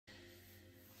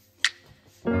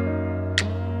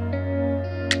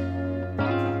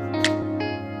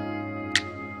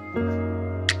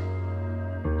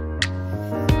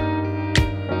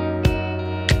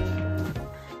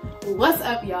What's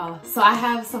up, y'all? So I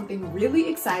have something really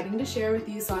exciting to share with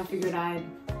you, so I figured I'd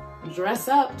dress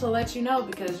up to let you know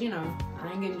because, you know,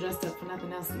 I ain't getting dressed up for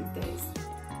nothing else these days.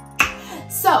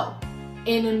 So,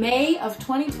 in May of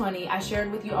 2020, I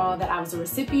shared with you all that I was a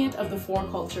recipient of the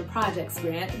 4Culture Projects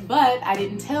grant, but I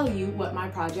didn't tell you what my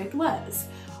project was.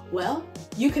 Well,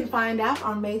 you can find out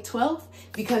on May 12th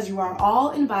because you are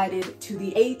all invited to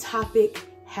the Atopic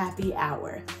Happy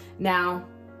Hour. Now,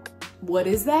 what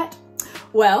is that?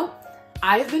 Well,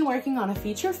 I've been working on a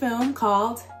feature film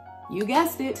called, you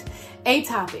guessed it,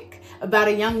 Atopic, about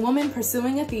a young woman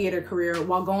pursuing a theater career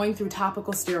while going through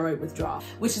topical steroid withdrawal,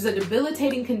 which is a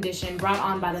debilitating condition brought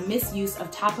on by the misuse of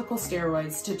topical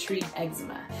steroids to treat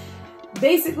eczema.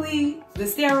 Basically, the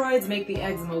steroids make the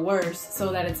eczema worse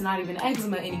so that it's not even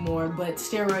eczema anymore, but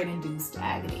steroid-induced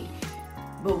agony.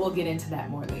 But we'll get into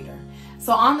that more later.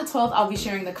 So on the 12th, I'll be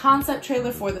sharing the concept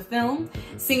trailer for the film,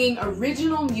 singing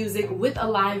original music with a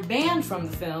live band from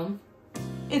the film.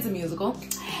 It's a musical.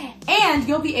 And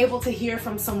you'll be able to hear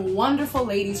from some wonderful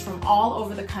ladies from all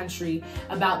over the country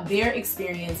about their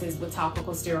experiences with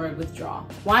topical steroid withdrawal.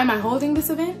 Why am I holding this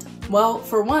event? Well,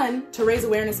 for one, to raise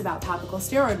awareness about topical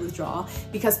steroid withdrawal,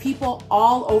 because people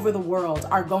all over the world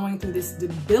are going through this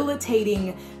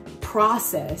debilitating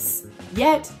process,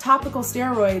 yet topical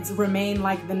steroids remain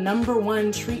like the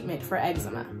 #1 treatment for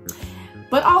eczema.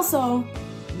 But also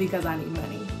because I need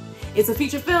money. It's a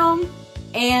feature film,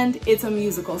 and it's a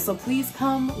musical, so please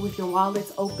come with your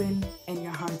wallets open and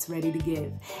your hearts ready to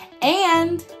give.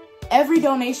 And every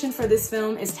donation for this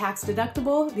film is tax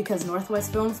deductible because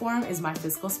Northwest Film Forum is my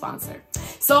fiscal sponsor.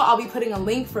 So I'll be putting a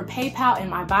link for PayPal in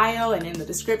my bio and in the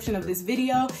description of this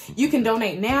video. You can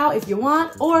donate now if you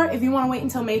want, or if you want to wait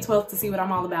until May 12th to see what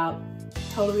I'm all about.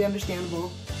 Totally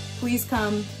understandable. Please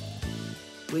come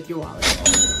with your wallet.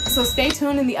 So stay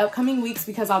tuned in the upcoming weeks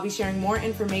because I'll be sharing more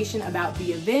information about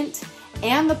the event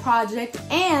and the project,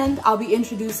 and I'll be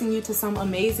introducing you to some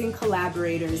amazing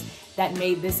collaborators that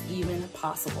made this even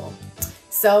possible.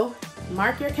 So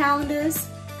mark your calendars,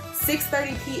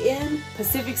 6:30 p.m.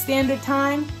 Pacific Standard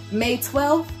Time, May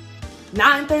 12th,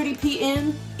 9:30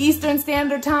 p.m. Eastern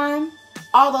Standard Time.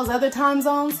 All those other time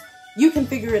zones, you can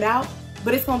figure it out,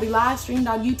 but it's gonna be live streamed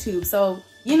on YouTube, so,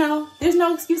 you know, there's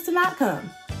no excuse to not come.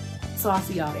 So I'll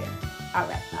see y'all there. All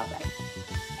right, all right.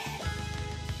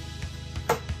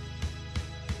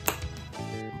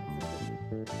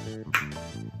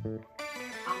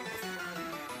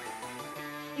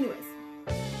 Anyways.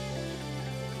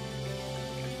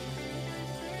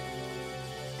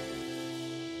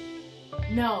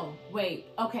 No, wait,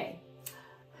 okay.